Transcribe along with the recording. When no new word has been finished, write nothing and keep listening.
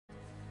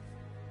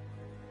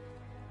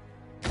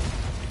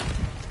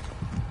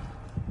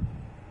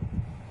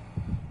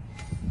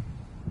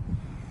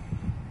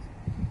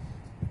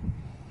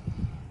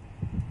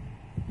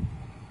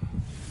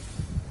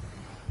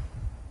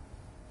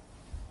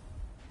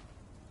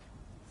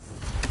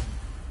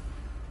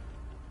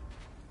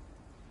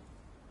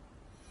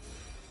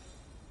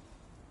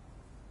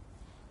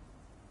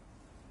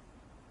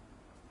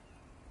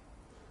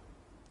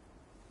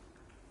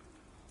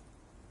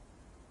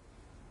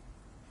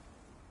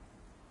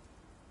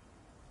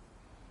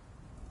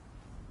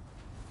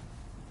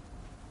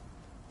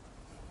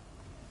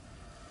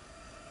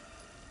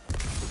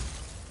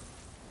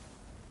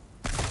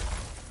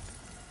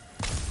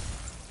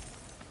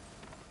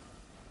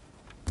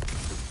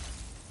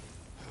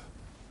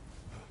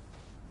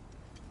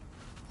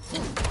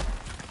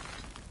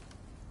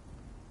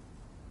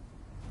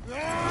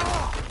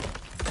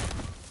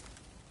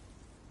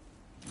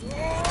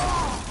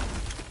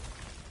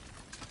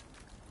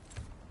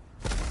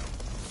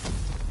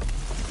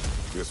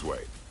This way.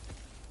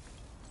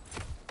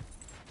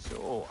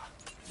 So,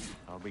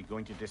 are we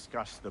going to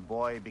discuss the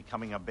boy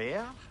becoming a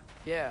bear?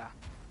 Yeah.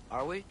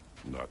 Are we?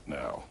 Not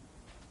now.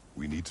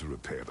 We need to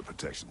repair the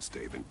protection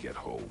stave and get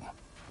home.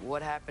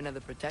 What happened to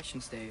the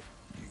protection stave?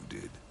 You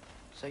did.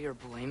 So you're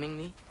blaming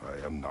me?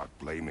 I am not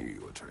blaming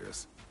you,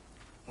 Atreus.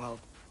 Well,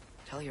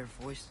 tell your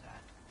voice that.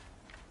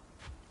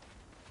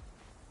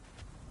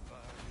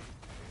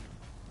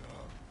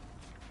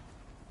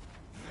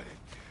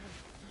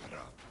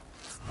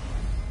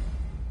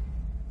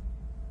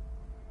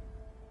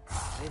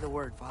 Say the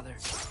word, Father.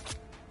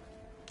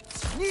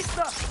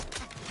 Nista!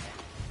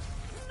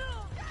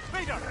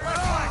 Vader, red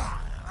flag!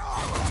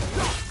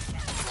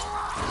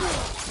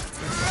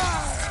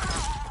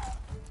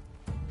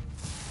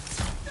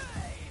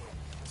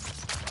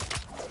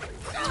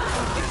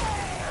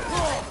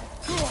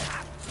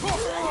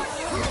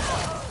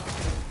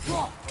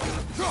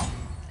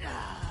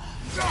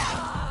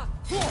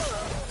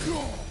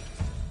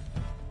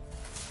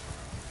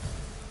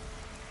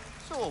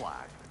 So,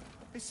 lad,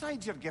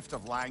 besides your gift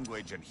of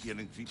language and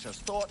hearing creatures'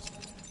 thoughts,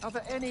 are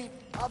there any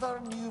other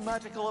new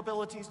magical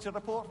abilities to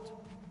report?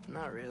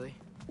 Not really.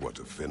 What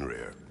of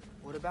Fenrir?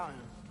 What about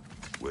him?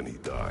 When he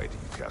died,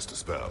 he cast a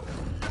spell.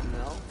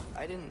 No,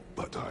 I didn't.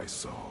 But I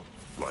saw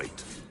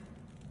light.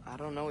 I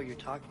don't know what you're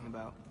talking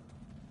about.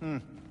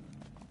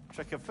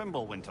 Trick of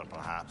Fimbulwinter,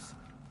 perhaps?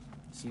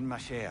 Seen my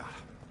share.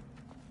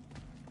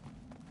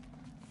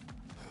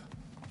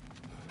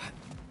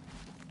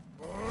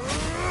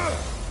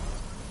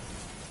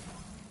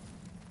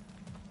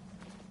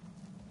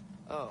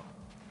 Oh,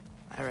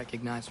 I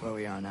recognize where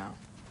we are now.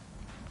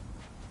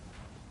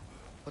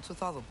 What's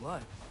with all the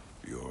blood?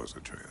 Yours,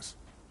 Atreus.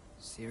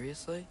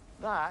 Seriously?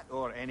 That,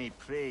 or any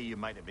prey you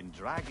might have been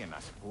dragging, I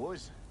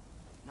suppose.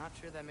 Not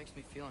sure that makes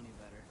me feel any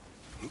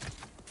better.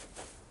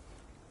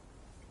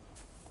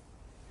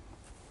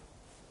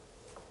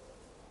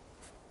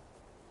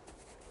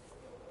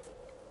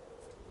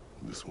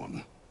 This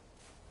one.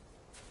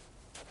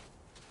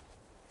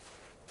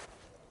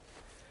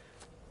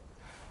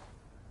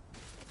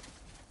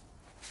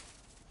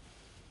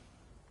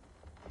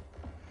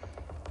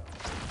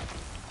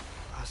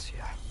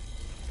 Asia.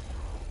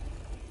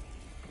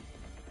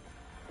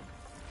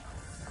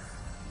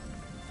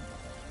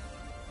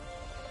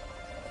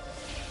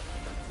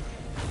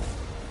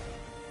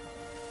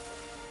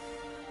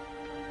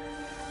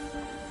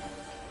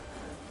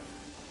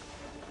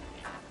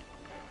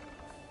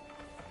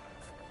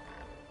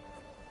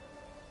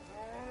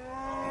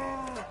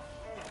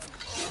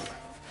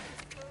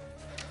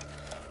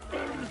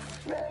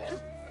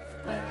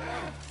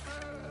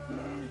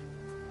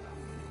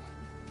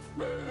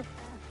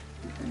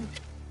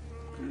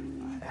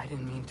 I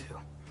didn't mean to.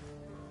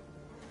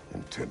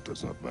 Intent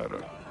does not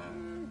matter.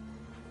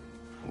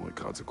 Only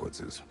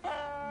consequences.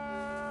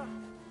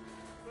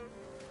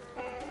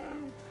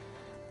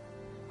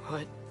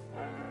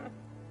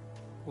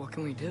 What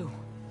can we do?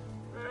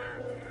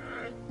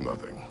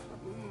 Nothing.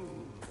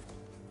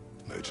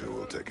 Nature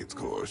will take its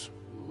course.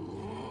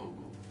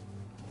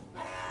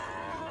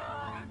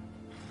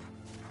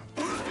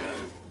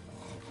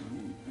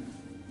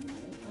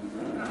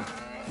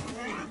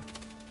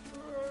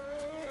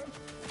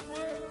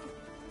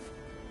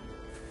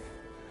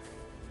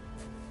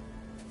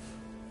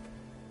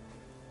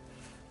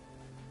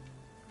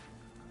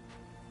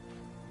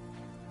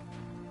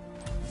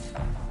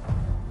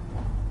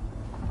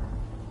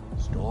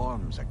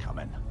 Storms are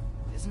coming.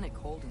 Isn't it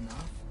cold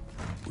enough?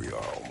 We are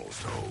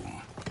almost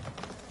home.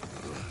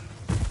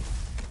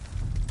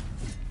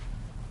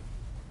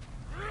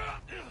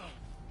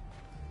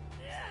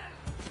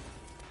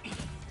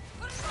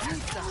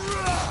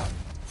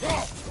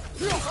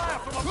 Fire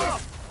from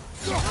above!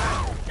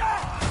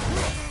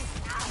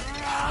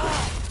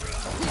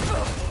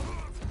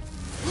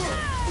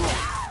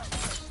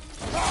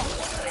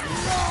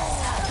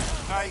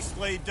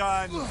 Nicely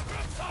done.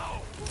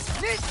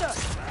 Nista!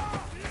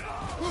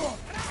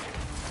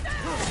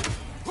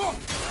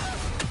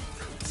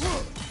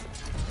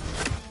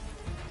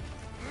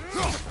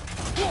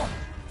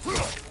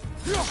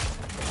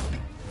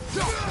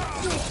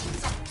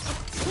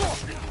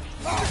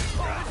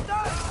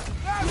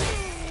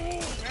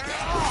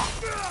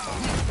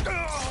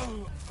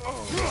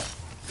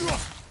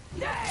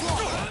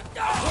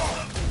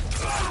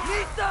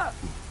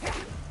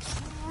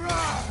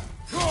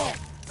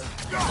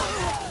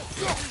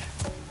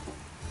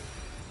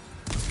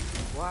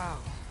 Wow.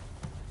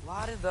 A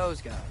lot of those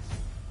guys.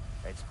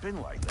 It's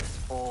been like this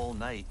all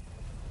night.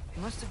 He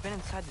must have been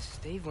inside the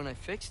stave when I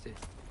fixed it.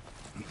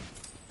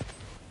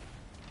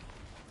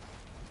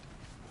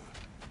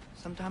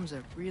 Sometimes I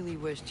really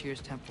wish Tyr's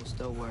temple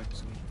still worked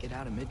so we could get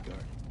out of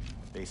Midgard.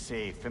 They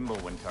say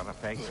Fimbulwinter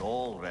affects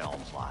all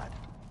realms, lad.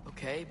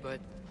 Okay, but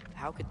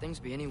how could things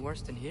be any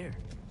worse than here?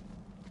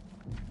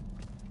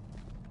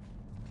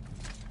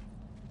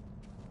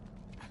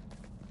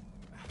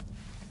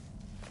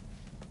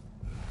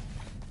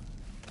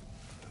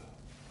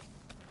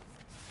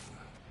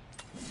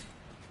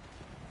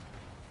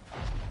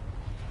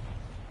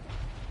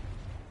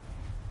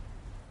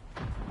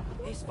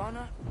 Hey,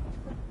 Svanna,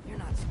 you're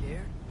not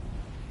scared.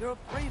 You're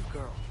a brave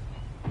girl.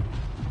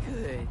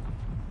 Good.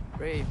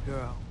 Brave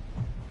girl.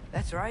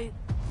 That's right.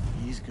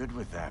 He's good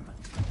with them.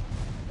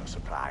 No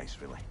surprise,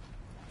 really.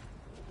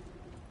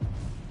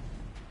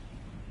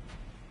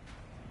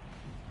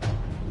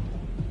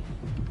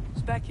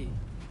 Specky,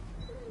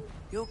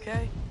 you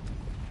okay?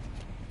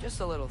 Just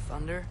a little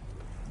thunder.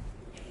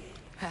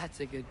 That's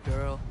a good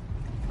girl.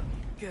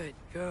 Good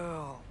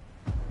girl.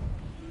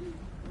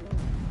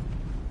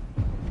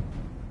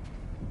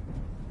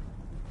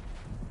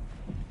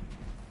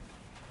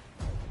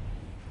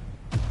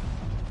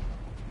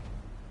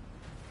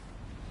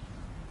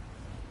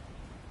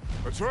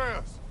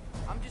 Atreus!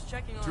 I'm just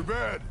checking on... To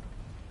bed!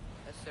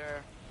 Yes,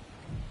 sir.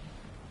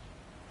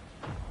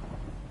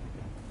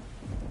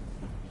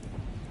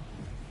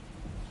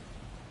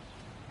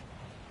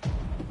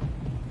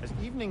 As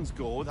evenings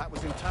go, that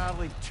was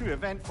entirely too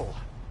eventful.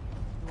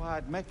 Though I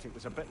admit it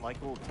was a bit like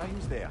old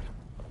times there,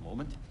 for a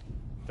moment.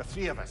 The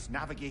three of us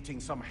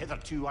navigating some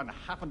hitherto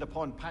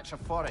unhappened-upon patch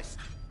of forest.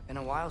 Been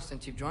a while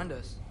since you've joined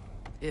us.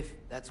 If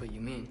that's what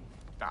you mean.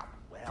 Ah,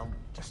 well,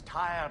 just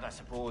tired, I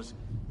suppose.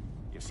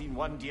 You've seen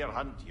one deer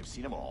hunt, you've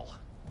seen them all.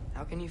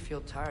 How can you feel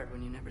tired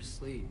when you never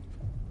sleep?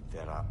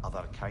 There are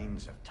other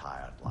kinds of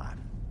tired, lad.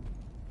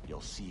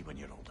 You'll see when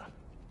you're older.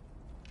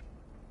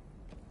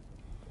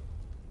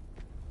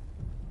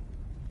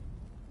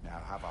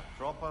 Now have a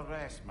proper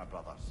rest, my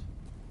brothers.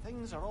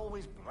 Things are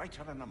always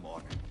brighter in the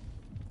morning.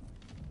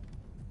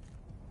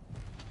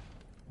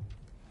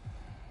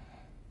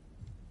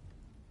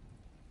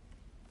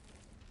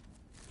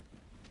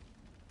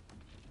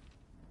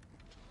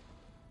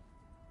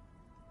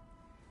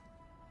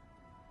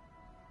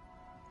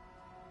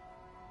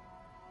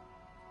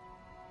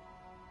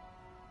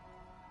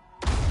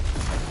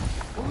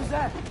 What was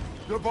that?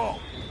 The ball!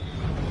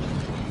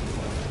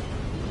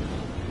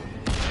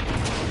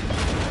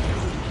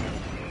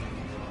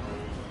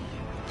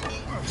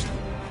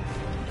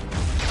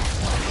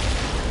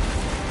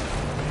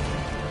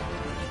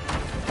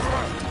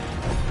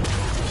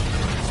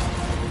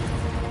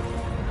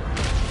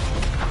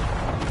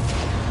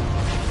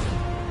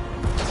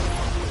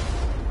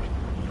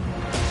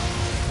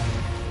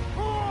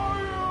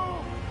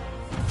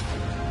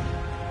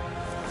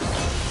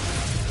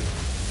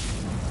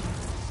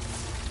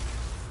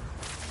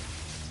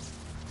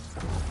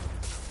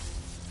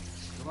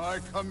 I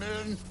come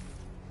in?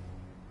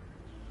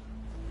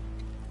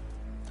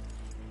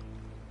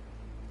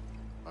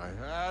 I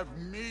have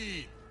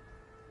meat.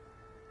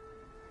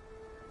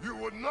 You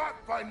would not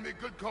find me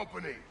good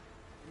company.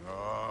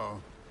 No.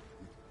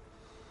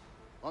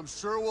 I'm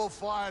sure we'll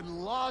find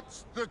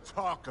lots to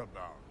talk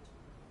about.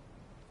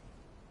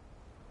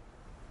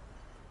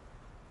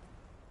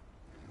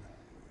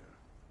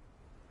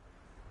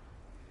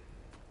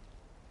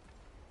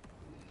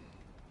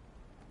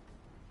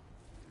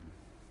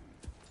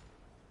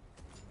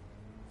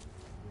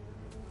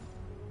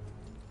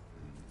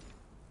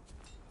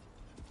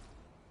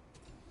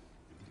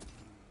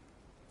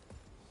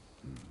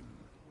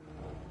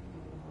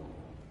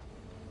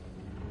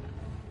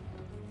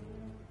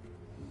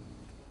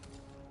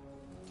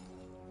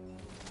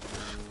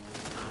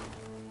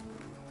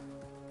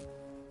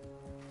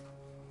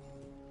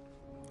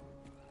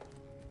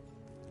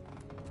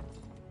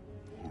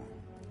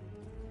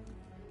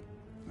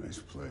 Nice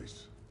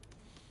place.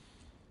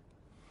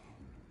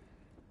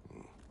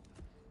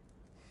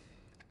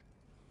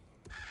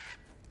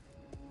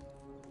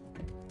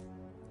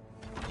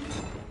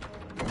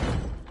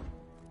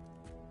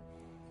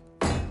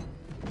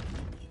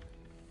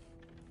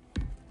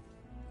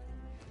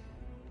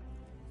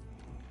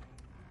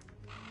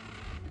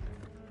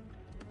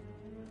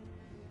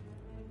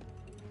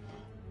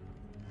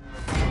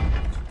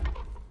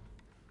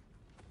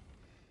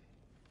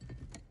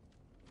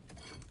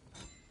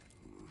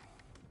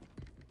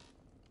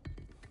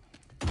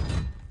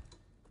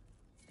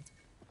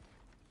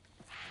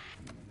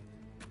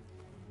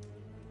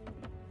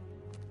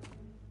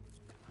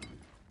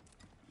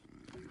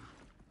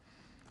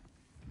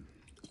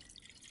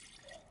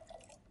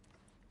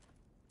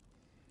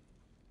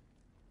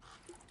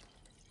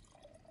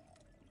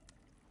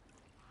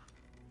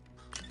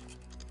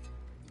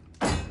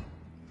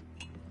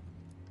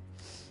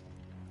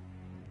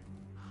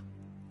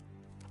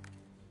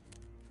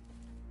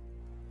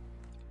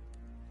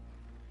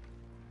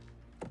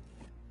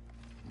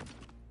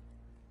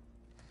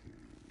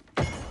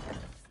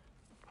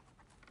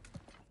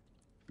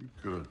 You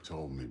could have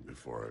told me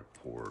before I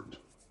poured.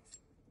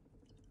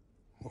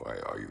 Why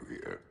are you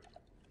here?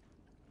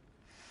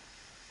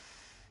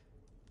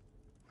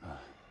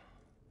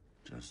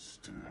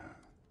 Just,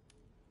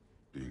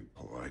 being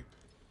polite.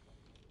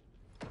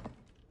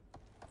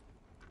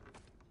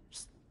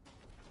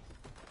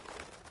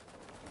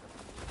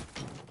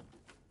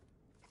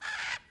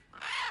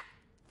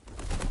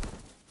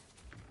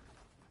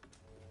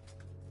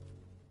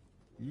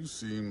 You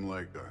seem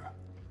like a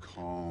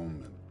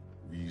calm and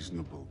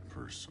reasonable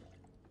person.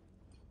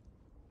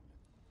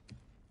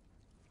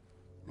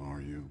 Are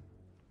you?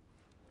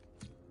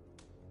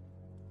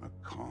 A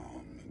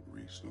calm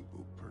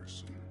reasonable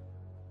person.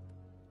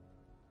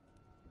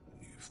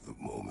 If the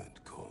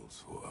moment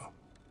calls for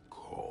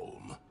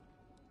calm.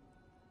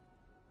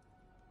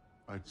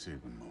 I'd say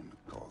the moment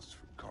calls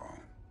for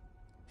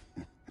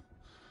calm.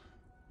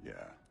 Yeah.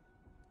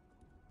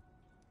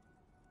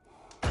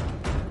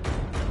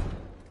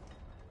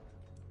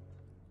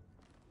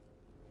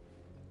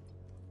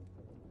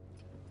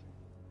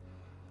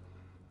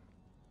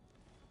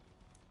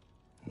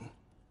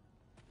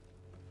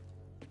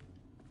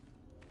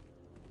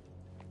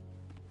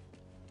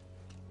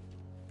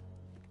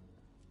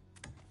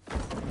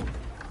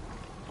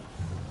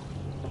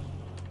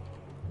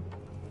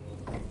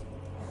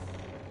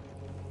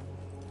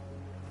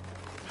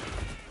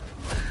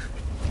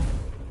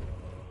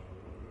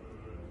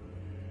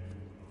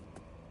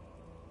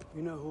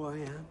 You know who I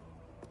am?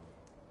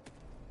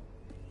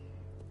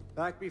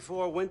 Back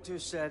before winter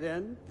set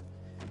in,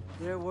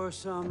 there were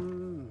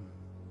some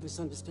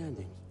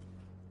misunderstandings.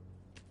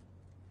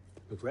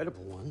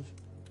 Regrettable ones.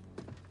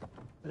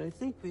 But I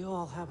think we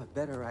all have a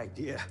better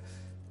idea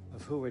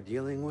of who we're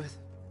dealing with.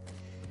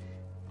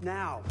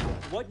 Now,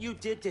 what you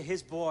did to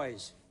his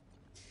boys.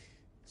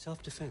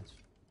 Self-defense.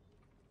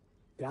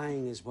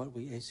 Dying is what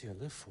we Aesir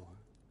live for.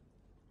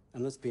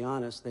 And let's be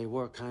honest, they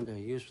were kinda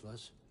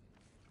useless.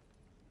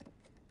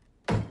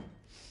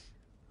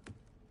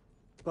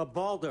 But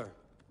Baldur,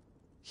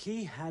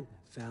 he had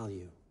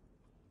value.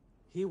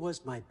 He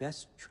was my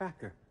best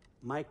tracker,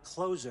 my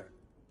closer.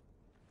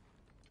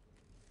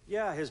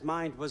 Yeah, his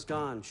mind was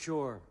gone,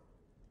 sure.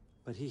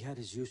 But he had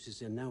his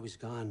uses, and now he's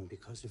gone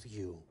because of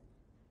you.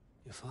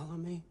 You follow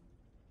me?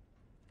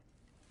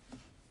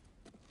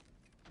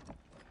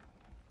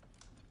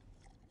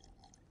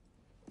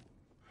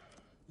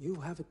 You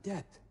have a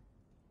debt.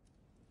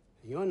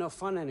 You're no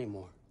fun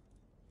anymore.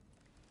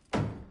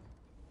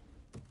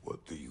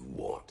 What do you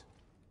want?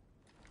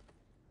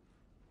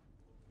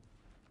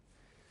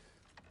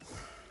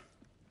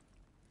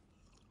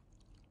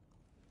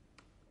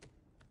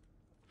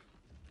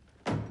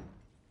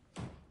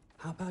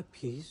 How about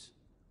peace?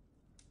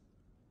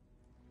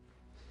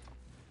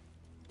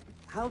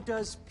 How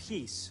does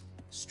peace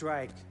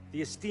strike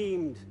the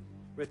esteemed,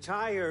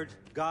 retired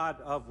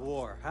god of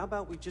war? How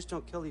about we just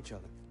don't kill each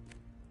other?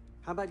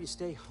 How about you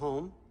stay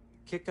home,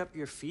 kick up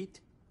your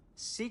feet,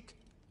 seek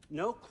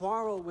no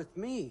quarrel with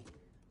me,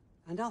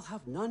 and I'll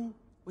have none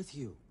with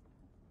you.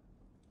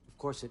 Of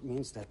course, it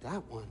means that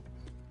that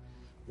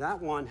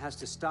one has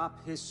to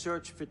stop his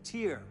search for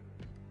Tyr.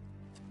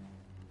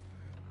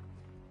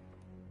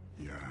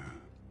 Yeah.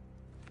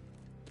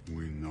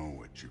 We know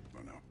what you've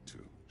been up to.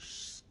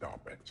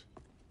 Stop it.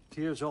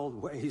 Tyr's old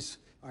ways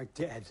are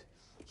dead.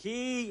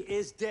 He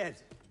is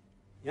dead.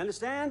 You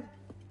understand?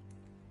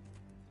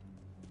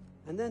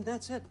 And then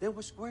that's it. Then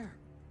we're square.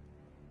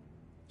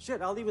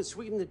 Shit, I'll even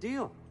sweeten the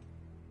deal.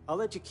 I'll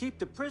let you keep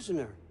the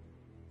prisoner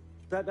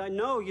that I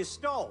know you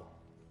stole.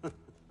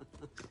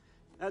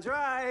 That's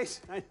right.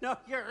 I know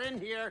you're in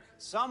here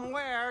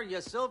somewhere, you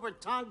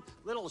silver-tongued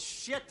little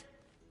shit.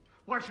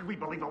 Why should we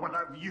believe a word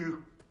out of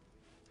you?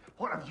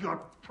 What have your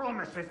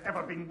promises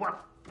ever been worth?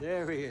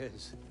 There he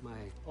is,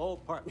 my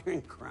old partner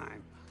in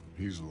crime.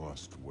 He's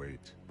lost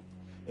weight.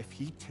 If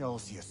he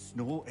tells you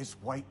snow is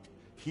white,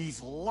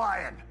 he's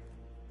lying.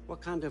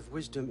 What kind of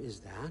wisdom is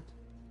that?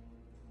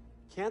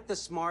 Can't the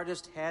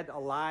smartest head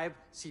alive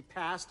see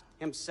past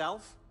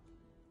himself?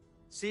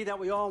 See that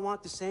we all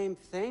want the same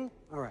thing?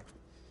 All right.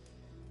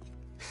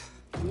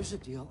 Here's a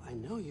deal I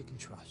know you can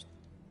trust.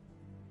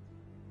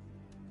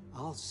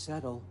 I'll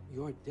settle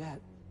your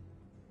debt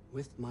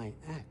with my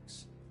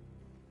ex.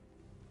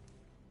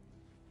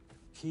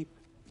 Keep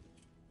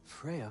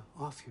Freya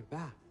off your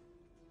back.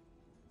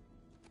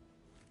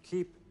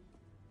 Keep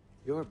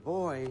your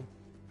boy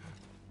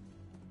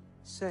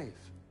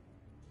safe.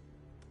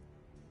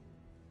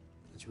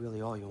 That's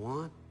really all you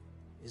want,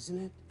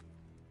 isn't it?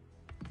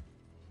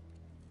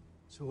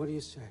 So what do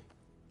you say?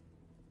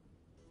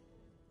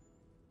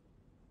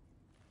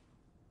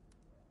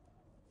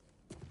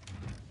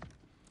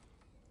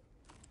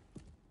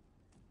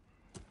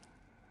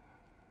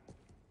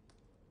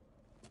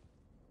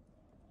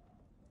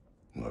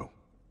 No.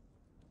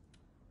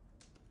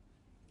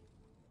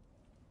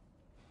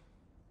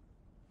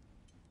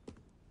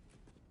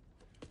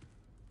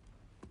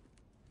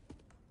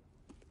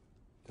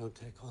 Don't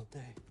take all day.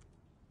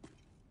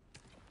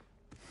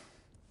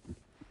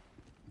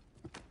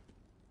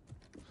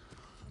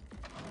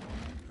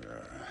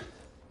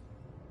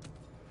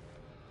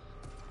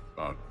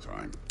 About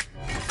time.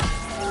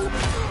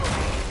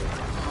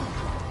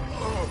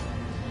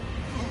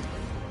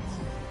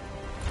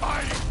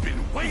 I've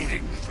been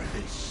waiting for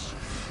this.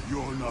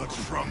 You're not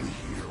from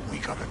here. We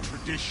got a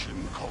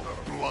tradition called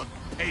blood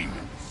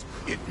payments.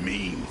 It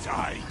means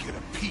I get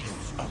a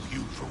piece of you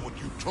for what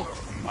you took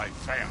from my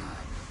family.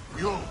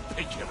 You'll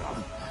pick it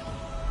up.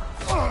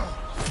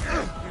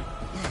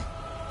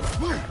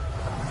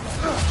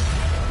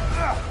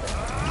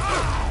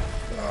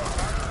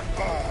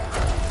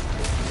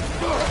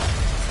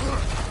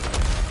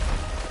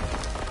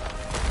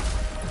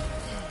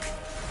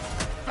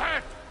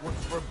 That was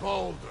for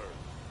Baldur.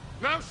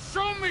 Now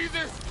show me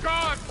this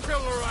god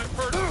killer I've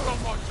heard so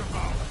much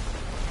about!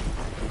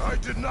 I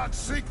did not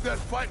seek that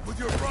fight with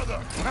your brother.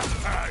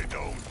 I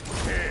don't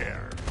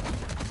care.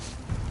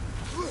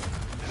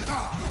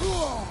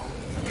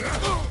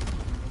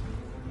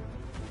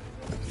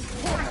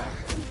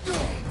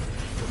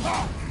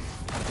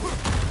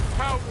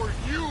 How were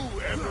you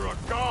ever a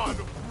god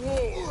of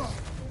war?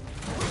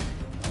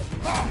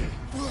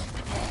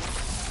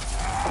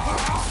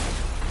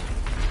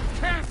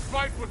 Can't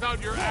fight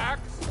without your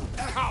axe,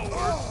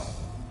 coward!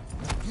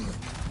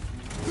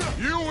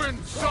 You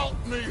insult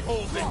me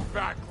holding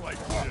back like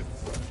this!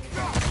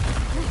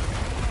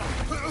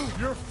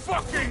 You're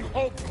fucking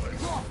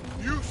hopeless!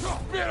 You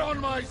spit on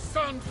my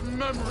son's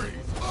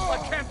memories! I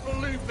can't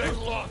believe they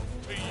lost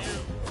to you!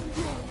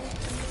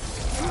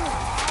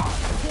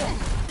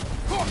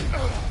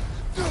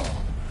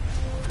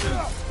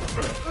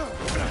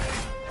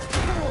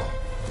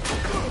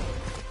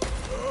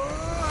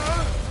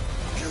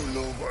 You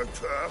know my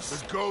past? The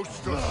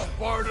ghost of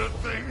Sparta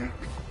thing?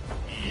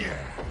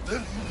 Yeah.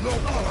 Then you know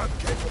what I'm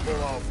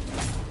capable of.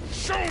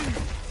 Show me!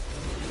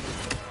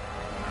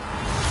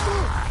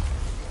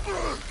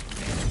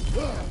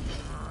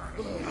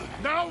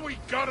 Now we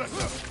gotta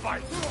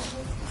fight!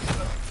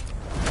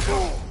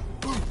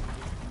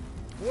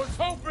 Was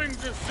hoping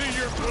to see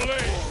your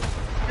blade.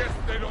 Guess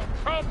they don't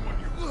come when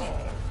you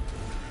call.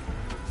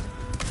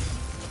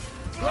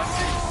 Let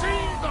me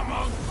see the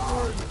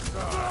monster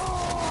inside!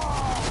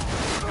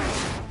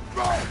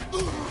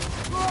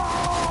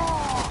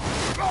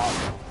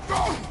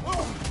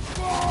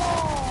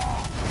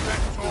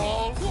 That's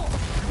all? You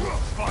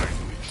will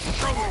finally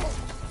show it!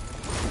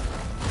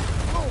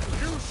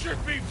 You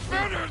should be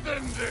better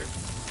than this!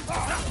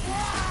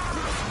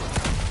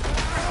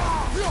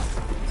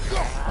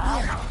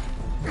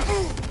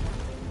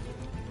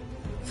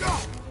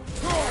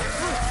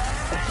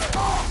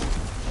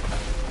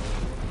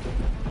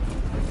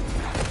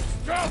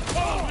 Stop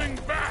holding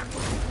back!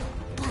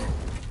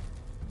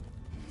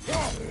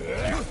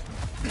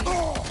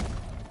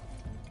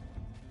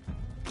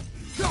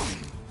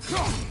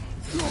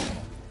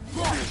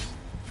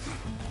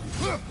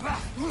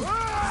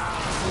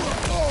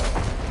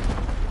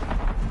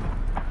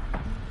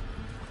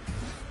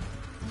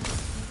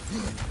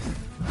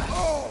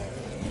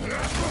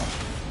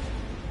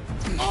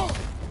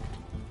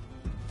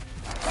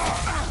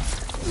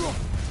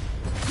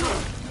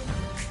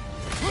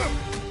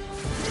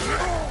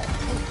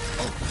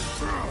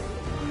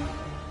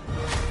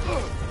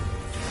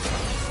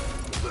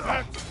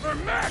 That's for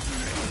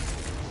madness!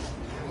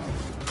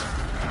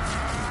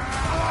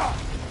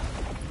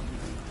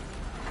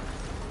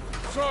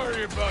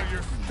 Sorry about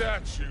your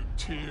statue,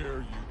 Tyr,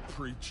 you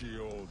preachy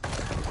old...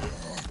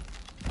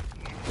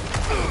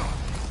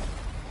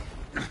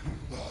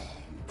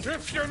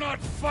 If you're not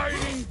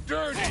fighting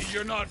dirty,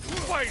 you're not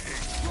fighting,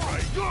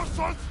 right? Your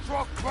son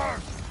struck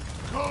first.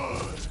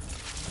 Good.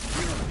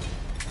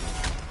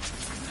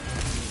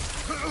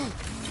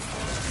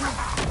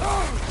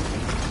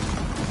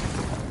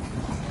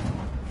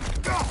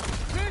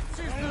 This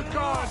is the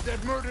god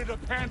that murdered a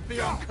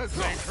pantheon because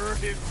they hurt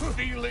his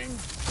feelings?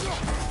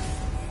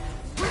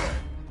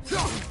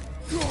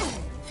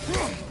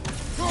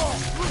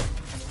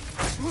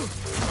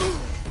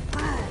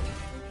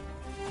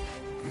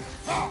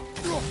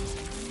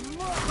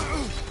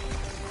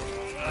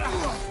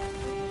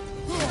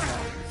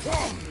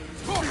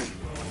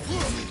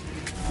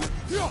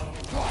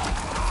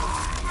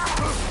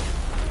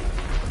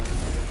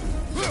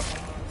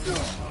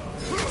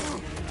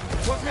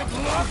 Was it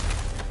luck?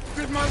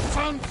 Did my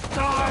son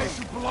die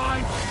to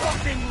blind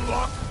fucking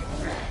luck?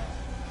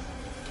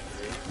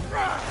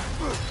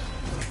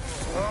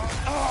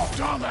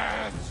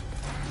 Dumbass!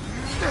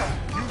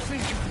 You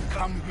think you can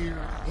come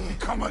here,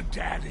 become a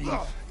daddy,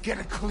 get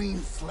a clean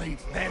slate?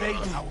 That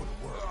ain't how it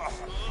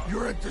works.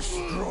 You're a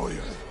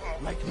destroyer,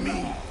 like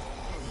me.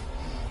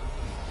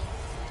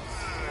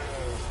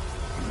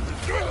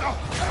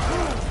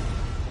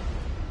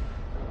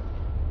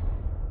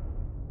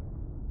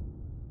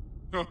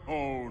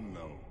 Oh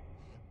no.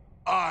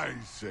 I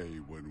say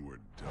when we're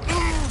done.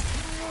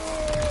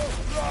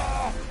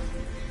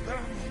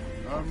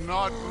 I'm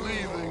not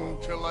leaving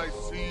till I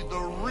see the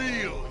real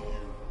you.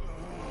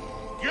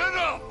 Get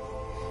up!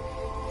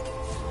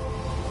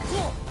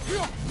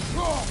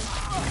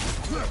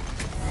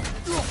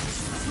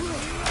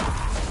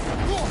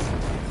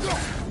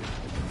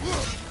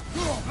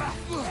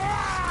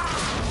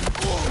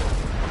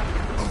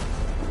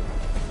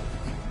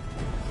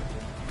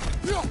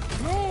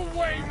 No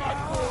way my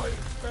boy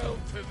fell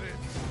to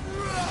this!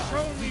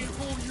 Show me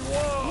who you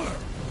are!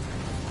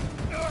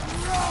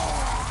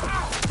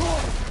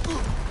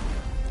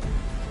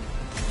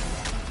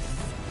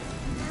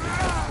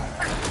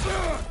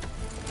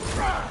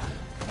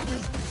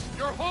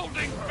 You're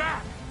holding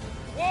back!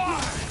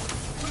 Why?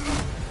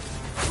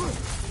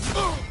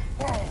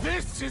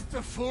 This is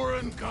the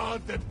foreign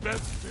god that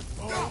best is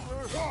over?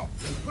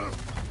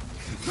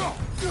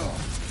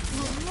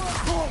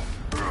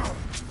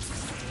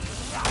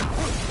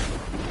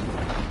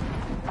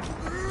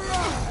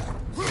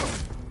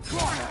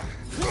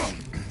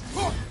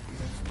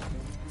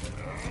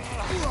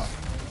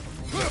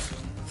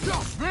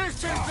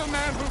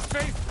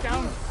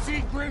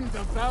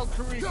 the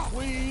Valkyrie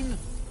Queen?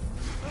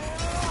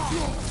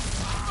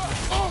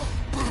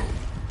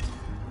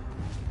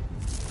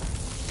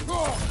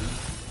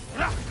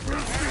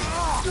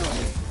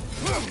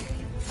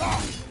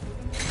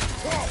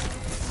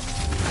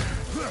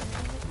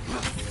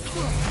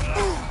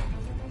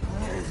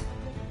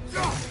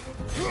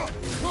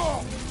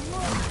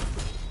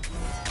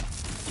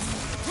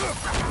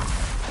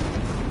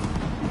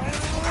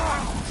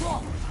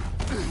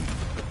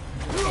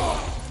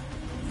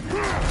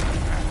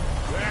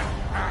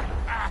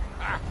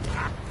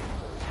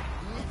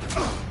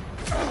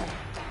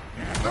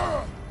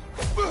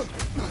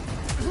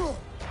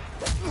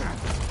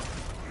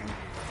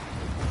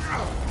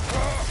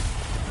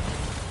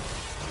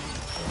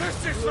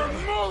 This is for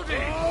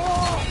Moody!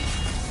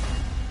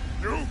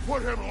 You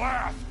put him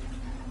last,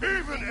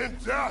 even in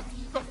death.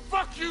 The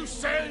fuck you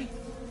say?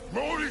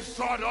 Moody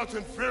sought us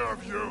in fear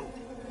of you.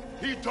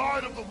 He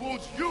died of the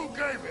wounds you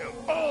gave him.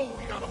 Oh,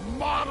 we got a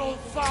model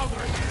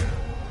father here.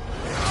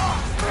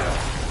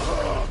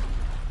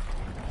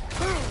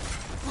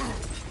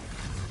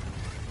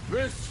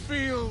 This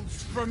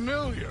feels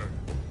familiar.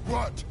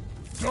 What?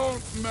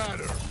 Don't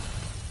matter.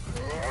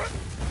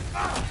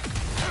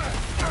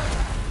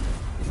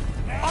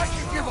 I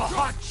can give a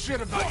hot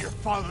shit about your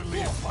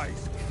fatherly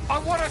advice. I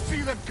want to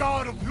see the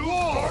god of You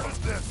war.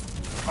 started this.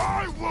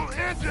 I will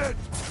end it.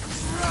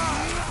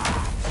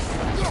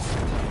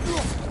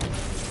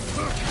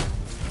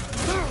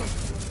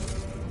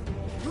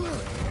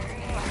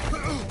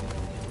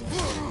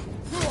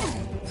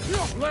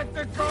 Let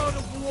the god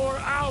of war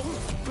out.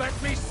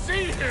 Let me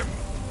see him.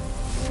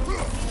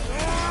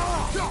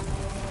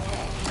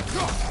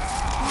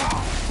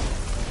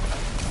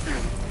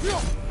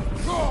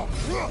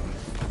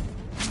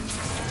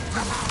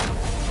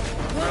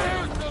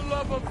 Where's the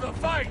love of the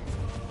fight?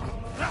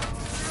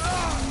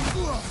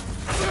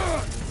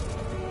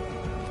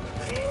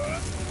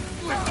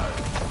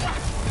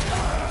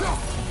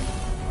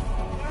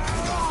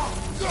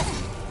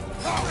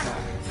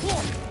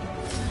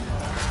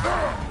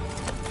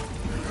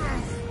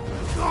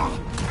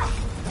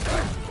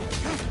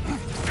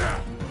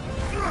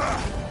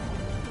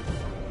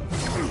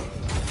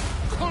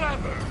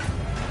 Clever.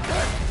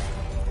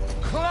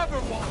 Clever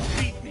won't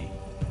beat me.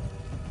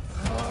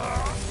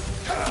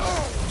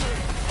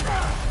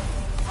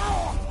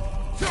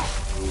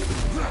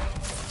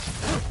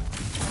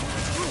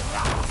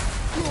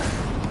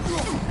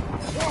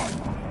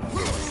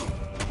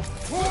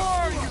 Who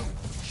are you?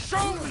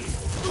 Show me!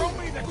 Show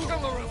me the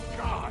killer of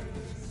God!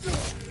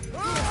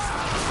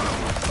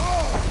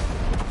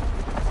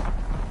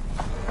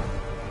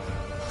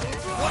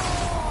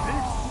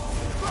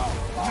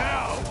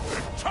 Now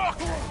we're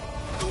talking!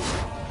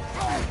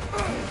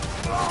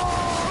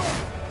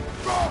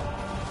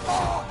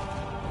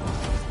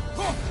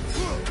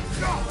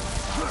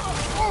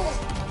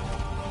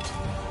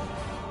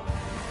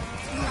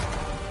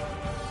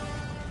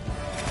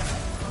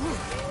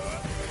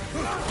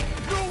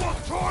 You will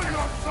try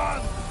your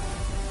son.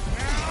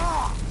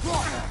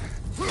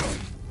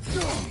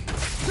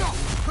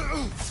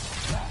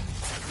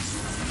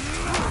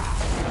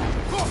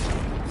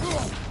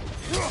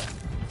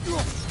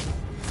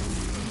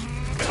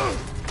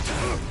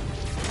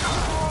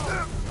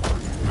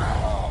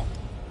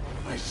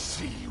 I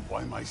see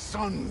why my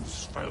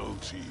sons fell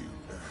to you.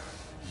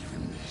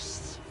 Even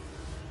this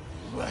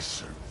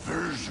lesser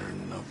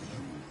version of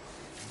you.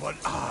 But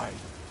I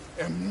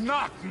am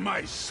not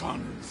my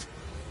sons.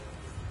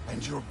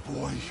 And your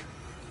boy,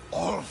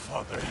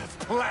 Allfather, has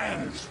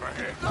plans for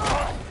him.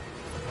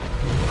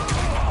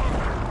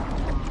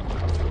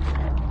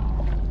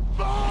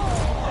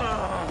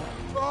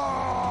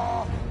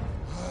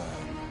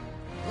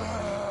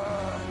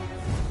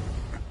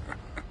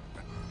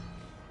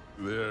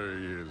 There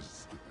he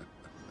is.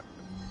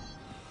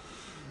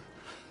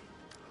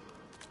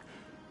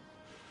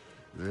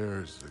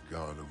 There's the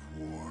god of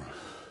war.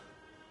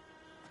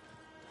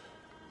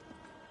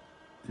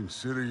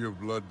 Consider your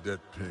blood debt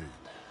paid.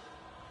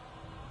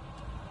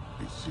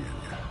 Be seeing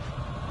ya.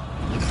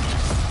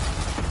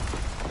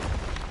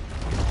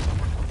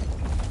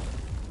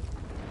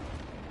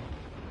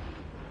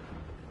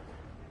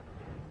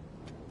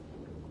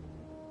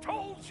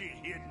 Told you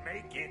he'd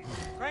make it.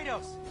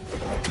 Kratos,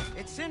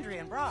 it's Sindri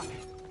and Brock.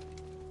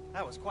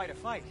 That was quite a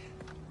fight.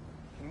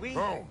 Can we...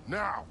 Oh,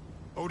 now!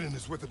 Odin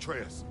is with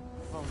Atreus.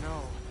 Oh,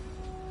 no.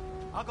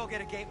 I'll go get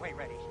a gateway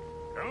ready.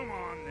 Come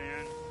on,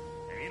 then.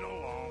 Ain't a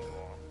long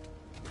walk.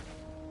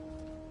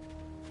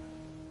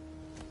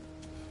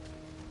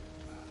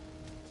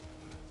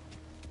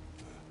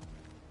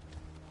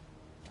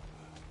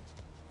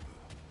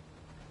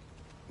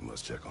 We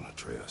must check on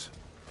Atreus.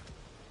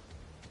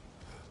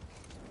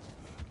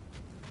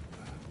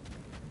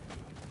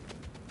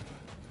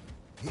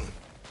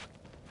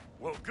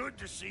 Well, good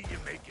to see you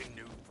making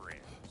new friends.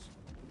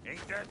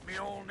 Ain't that me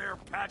old there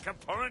pack a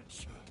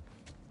punch?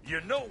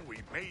 You know we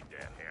made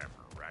that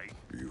hammer, right?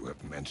 You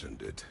have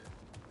mentioned it.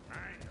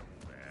 I know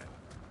that.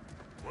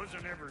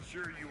 Wasn't ever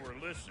sure you were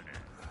listening.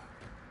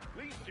 At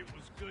least it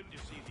was good to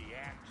see the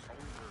axe hold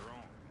her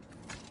own.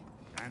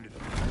 Handed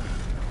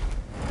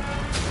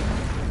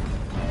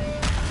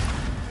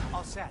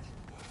All set.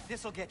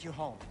 This'll get you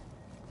home.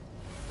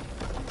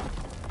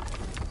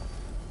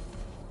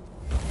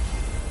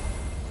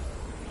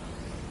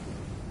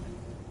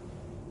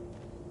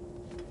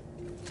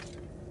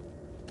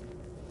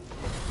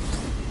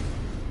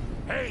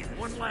 Hey,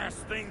 one last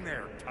thing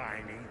there,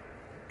 Tiny.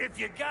 If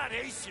you got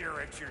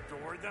Aesir at your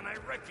door, then I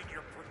reckon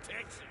your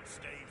protection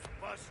stays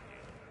busted.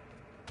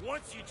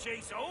 Once you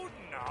chase Odin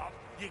off,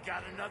 you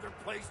got another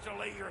place to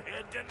lay your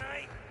head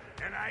tonight?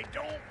 And I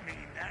don't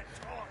mean that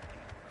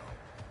talking.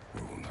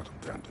 We will not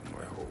abandon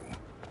my home.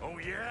 Oh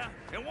yeah?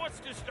 And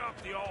what's to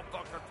stop the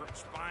all-fucker from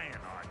spying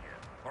on you?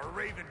 Or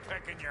Raven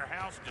pecking your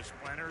house to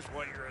splinters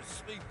while you're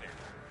asleep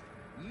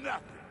in it?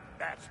 Nothing,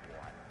 that's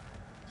what.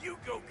 You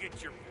go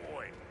get your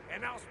boy,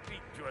 and I'll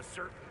speak to a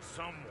certain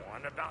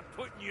someone about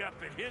putting you up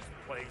at his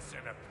place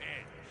in a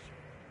pinch.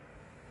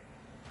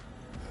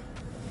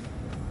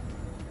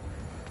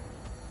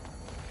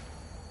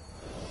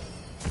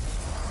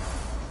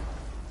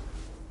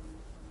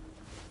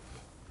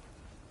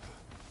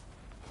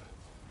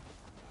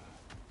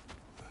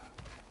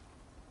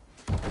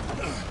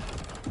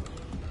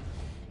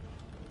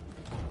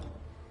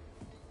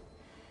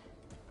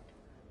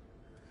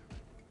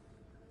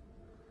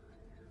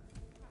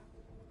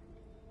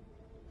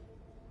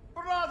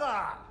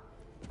 Brother!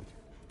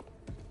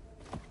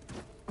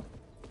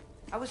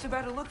 I was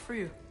about to look for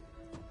you.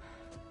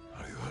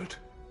 Are you hurt?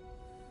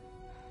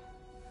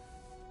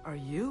 Are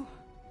you?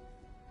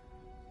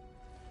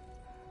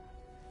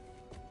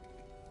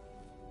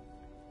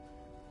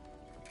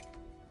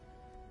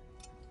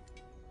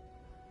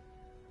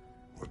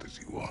 What does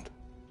he want?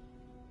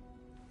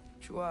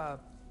 To,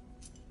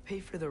 pay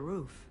for the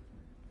roof.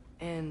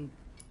 And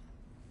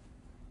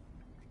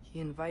he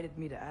invited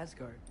me to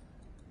Asgard.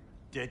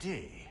 Did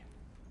he?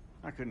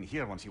 I couldn't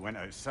hear once he went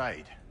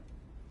outside.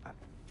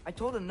 I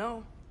told him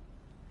no.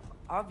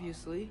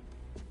 Obviously.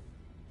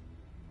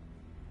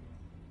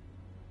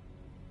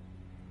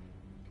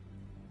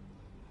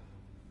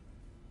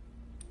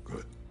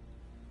 Good.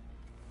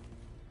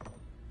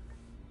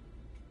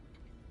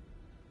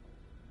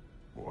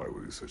 Why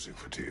were you searching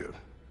for Tyr?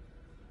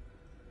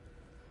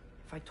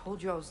 If I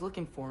told you I was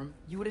looking for him,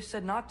 you would have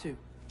said not to.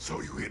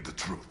 So you hid the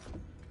truth.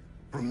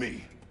 From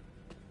me.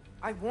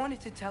 I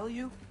wanted to tell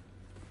you.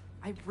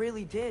 I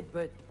really did,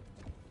 but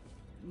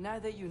now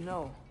that you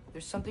know,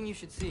 there's something you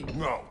should see.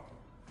 No.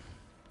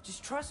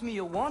 Just trust me,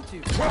 you'll want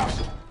to.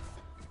 Trust!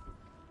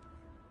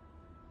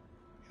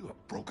 You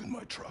have broken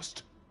my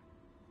trust.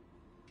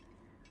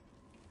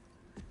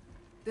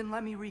 Then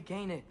let me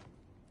regain it.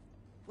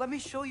 Let me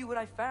show you what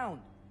I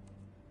found.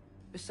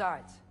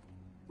 Besides,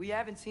 we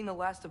haven't seen the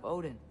last of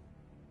Odin.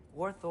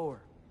 Or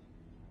Thor.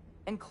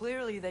 And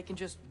clearly they can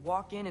just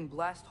walk in and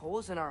blast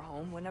holes in our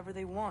home whenever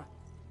they want.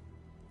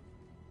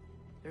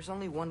 There's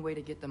only one way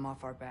to get them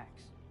off our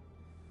backs.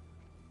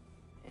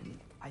 And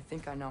I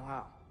think I know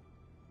how.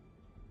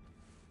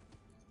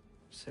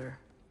 Sir.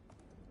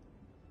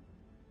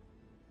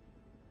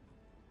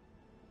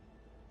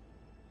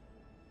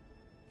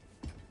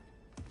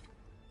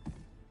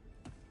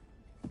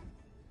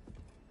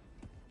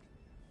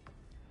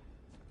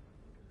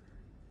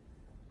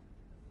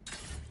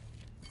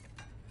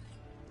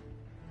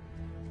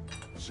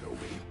 Sylvie.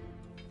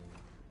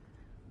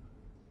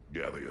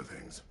 Gather your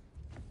things.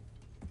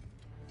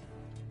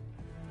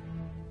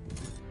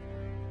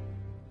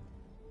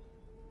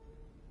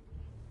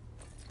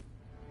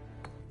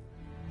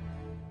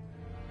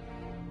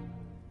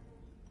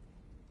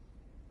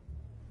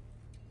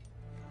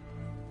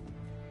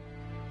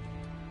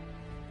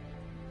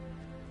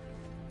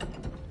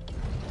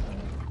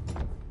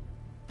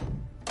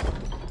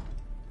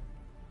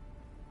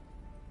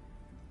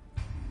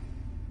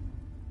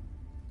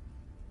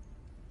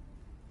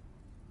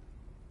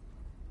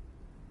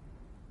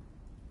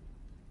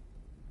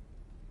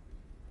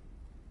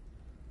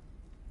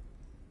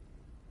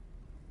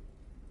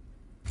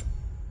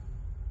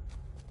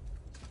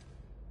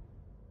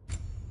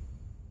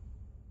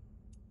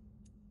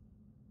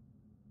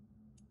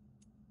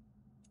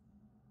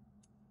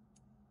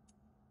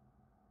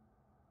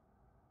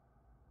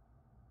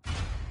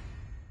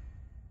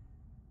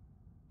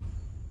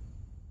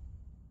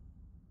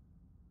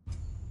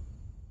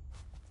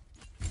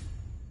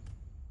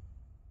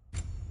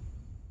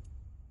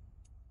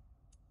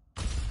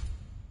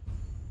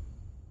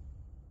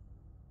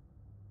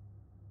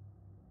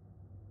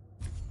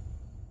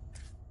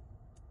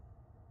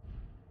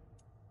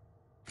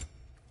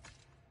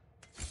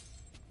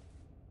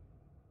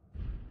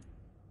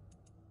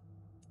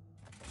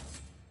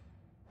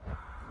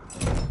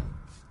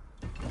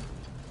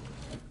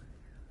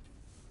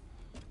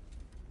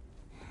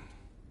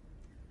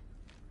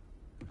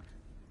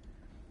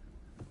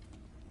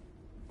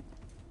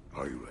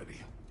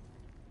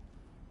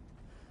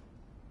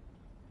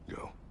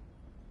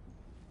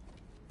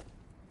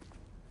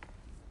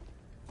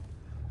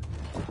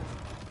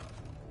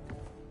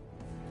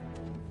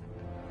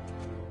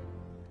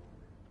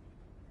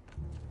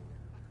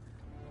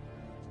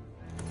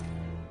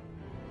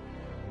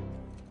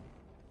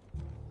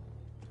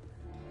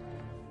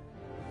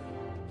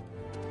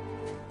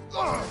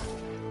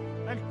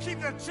 And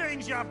keep the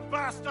change, you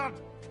bastard!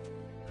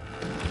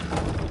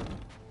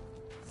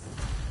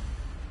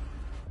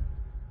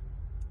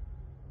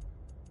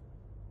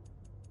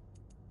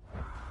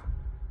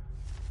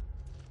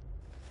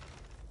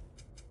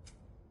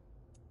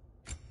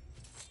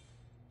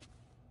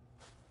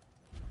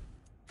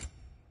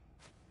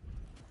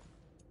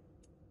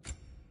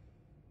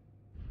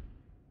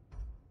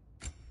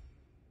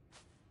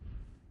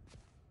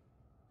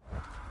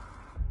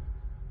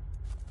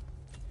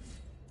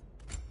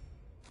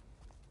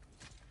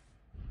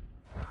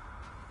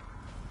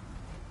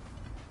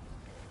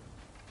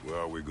 Where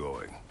are we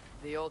going?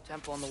 The old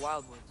temple in the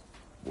Wildwoods.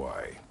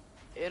 Why?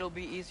 It'll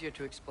be easier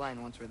to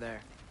explain once we're there.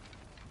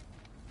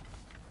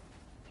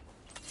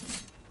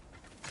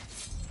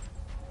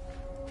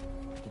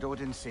 Did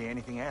Odin say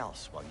anything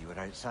else while you were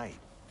outside?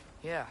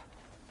 Yeah.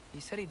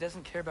 He said he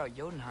doesn't care about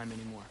Jotunheim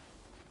anymore.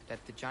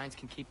 That the Giants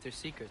can keep their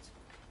secrets.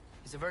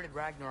 He's averted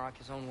Ragnarok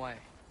his own way.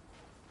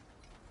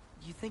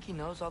 You think he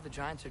knows all the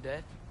Giants are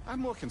dead?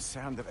 I'm more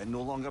concerned that it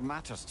no longer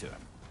matters to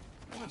him.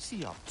 What's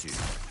he up to?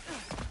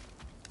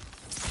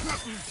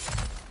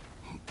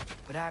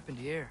 What happened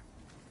here?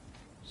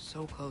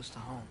 So close to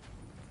home.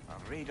 Our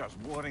raiders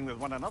warring with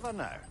one another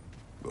now.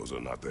 Those are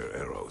not their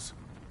arrows.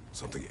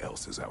 Something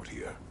else is out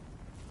here.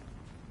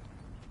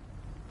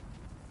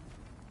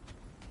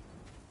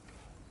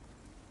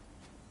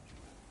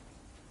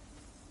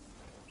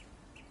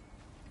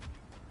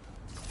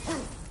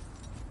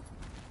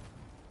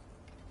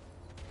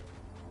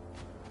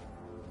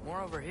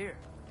 More over here.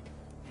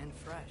 And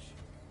fresh.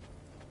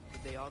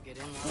 Did they all get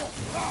in line?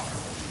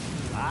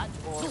 That,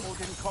 or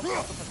Odin cocked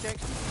up the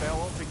protection spell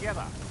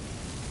altogether.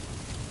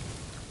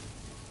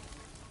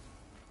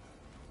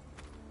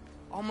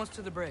 Almost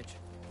to the bridge.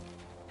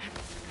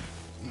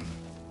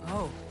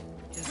 Oh,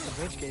 guess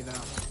the bridge gave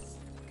out.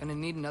 Gonna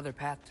need another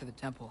path to the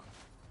temple.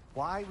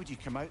 Why would you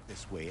come out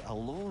this way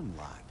alone,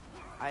 lad?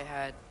 I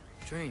had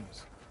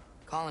dreams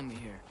calling me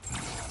here.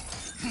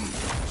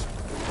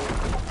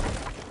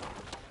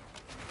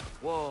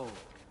 Whoa,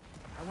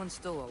 that one's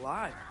still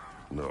alive.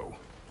 No.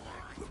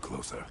 Look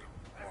closer.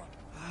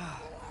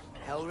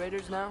 Hell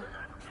Raiders now?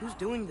 Who's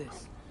doing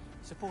this?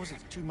 Suppose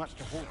it's too much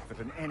to hope that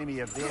an enemy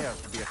of theirs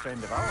to be a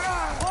friend of ours.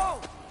 Whoa!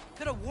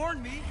 Could have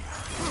warned me.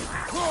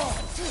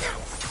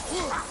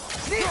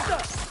 Nista!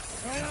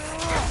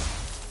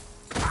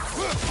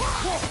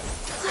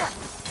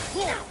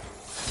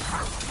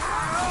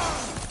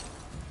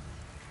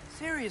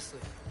 Seriously,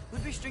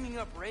 who'd be stringing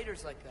up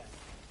raiders like that?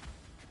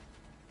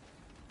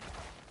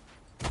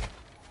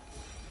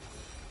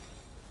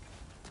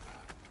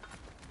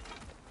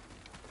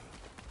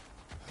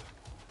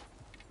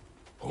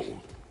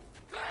 Hold.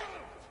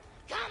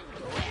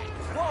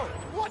 Whoa!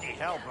 Bloody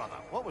hell, brother.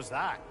 What was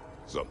that?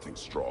 Something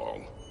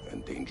strong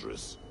and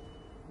dangerous.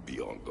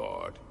 Be on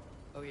guard.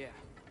 Oh yeah,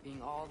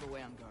 being all the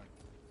way on guard.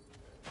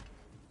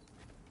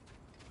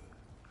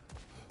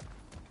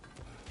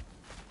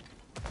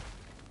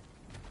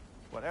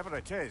 Whatever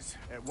it is,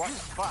 it works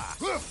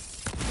fast.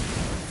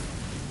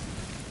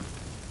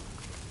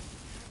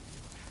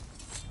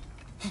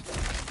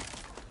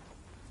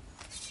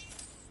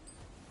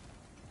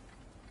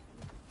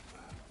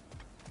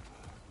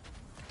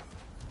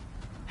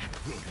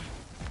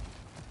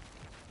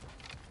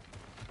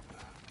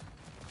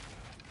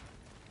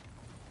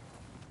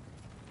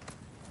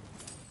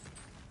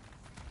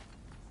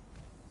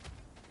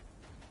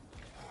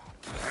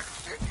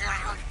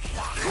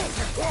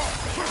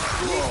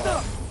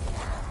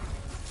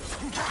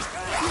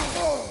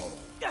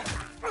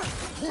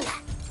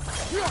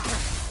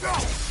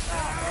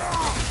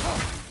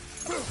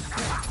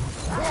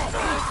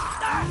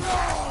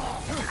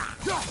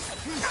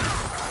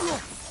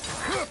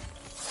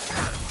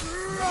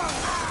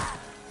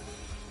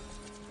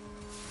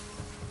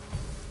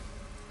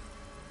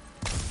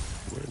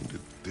 When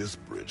did this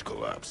bridge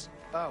collapse?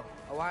 Oh,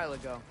 a while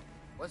ago.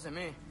 Wasn't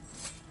me.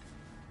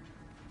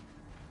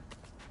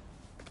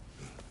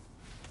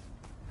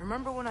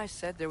 Remember when I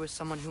said there was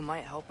someone who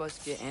might help us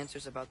get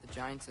answers about the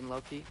Giants and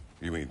Loki?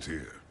 You mean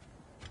Tyr?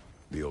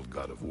 The old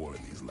god of war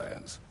in these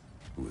lands,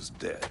 who is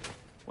dead.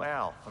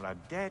 Well, for a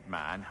dead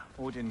man,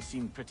 Odin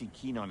seemed pretty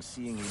keen on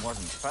seeing he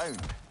wasn't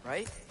found.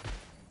 Right?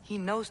 He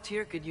knows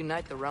Tyr could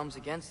unite the realms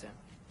against him.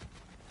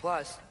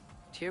 Plus,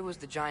 Tyr was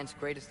the Giants'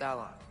 greatest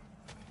ally.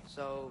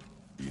 So...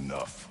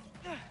 Enough.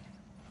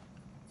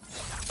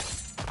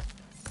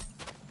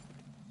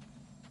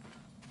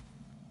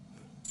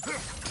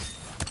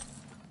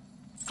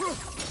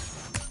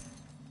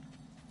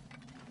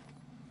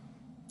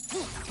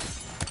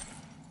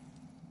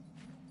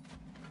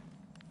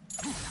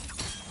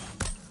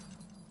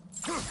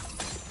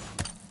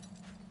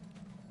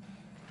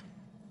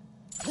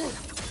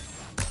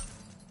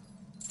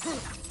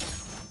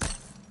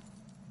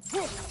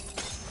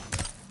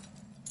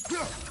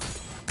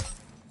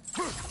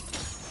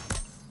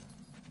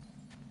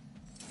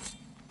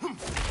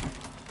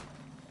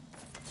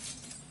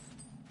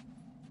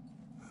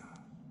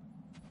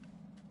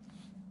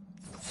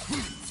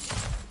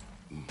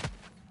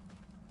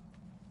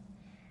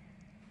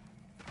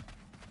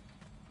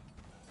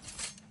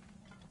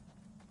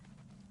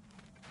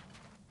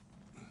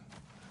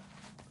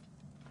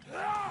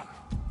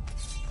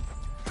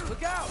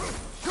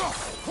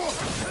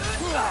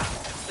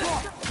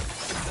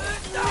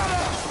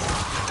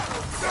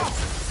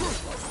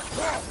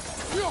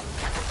 They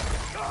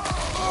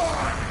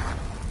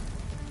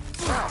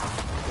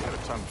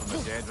return from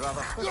the dead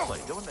rather quickly,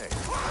 don't they?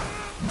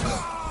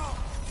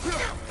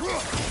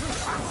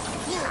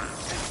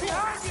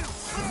 Behind you!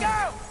 Look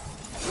out!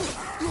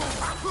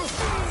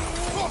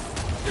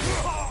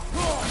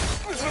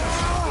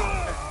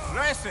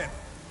 Aggressive!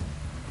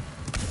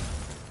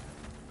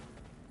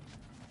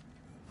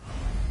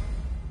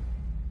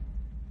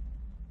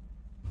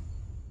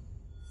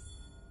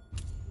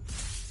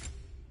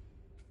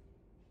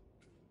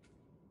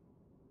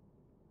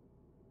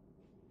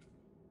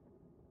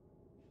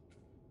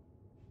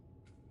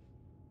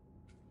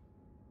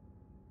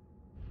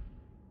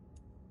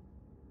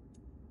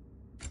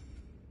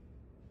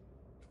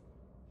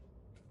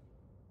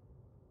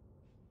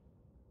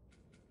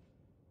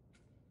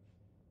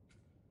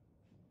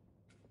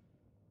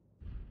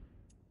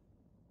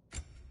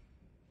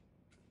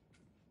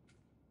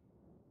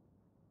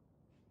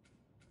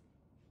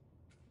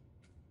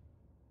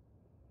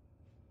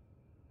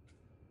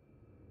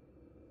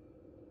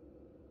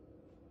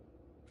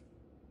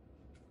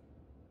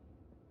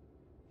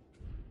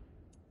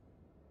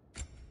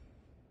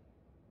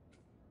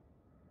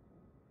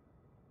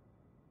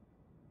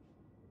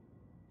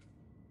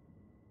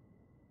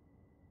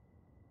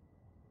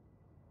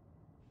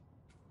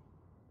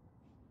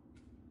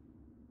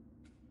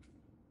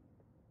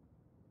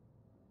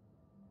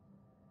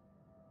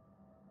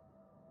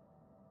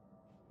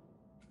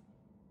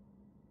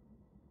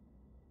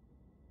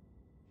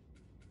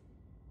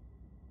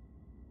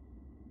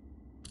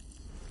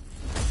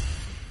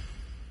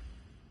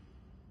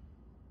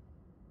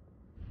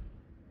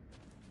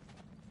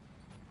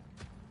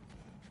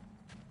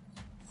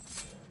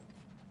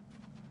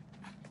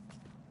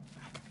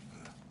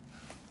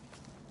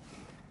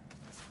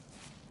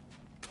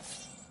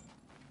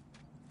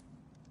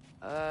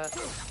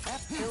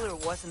 That pillar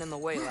wasn't in the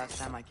way last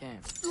time I came.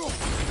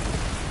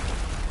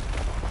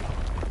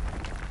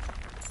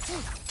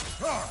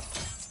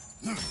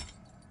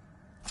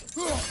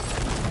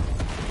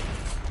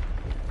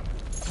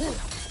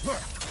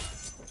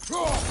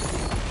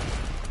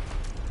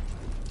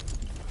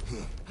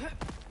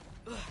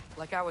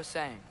 Like I was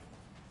saying,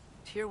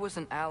 Tyr was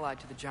an ally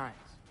to the Giants,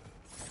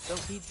 so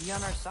he'd be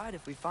on our side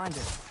if we find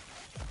him.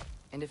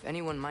 And if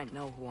anyone might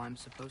know who I'm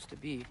supposed to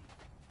be,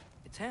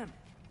 it's him.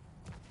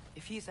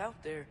 If he's out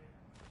there,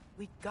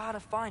 we gotta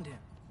find him.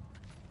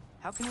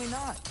 How can we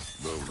not?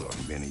 Those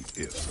are many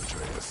ifs,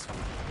 Atreus.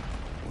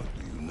 What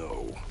do you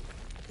know?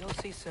 You'll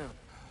see soon.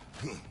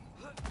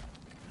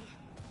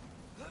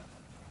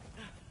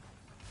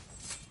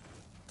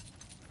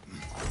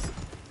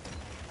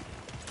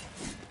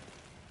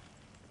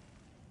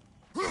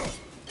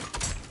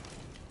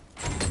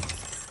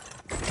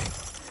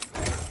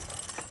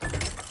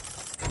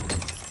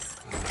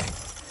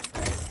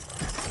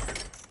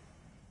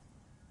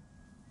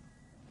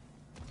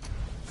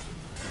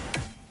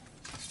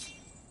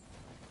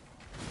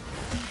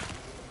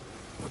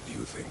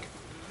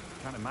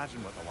 Can't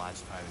imagine what the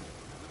lad's found,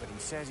 but he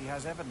says he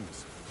has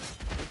evidence.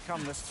 We've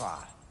come this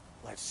far.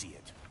 Let's see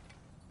it.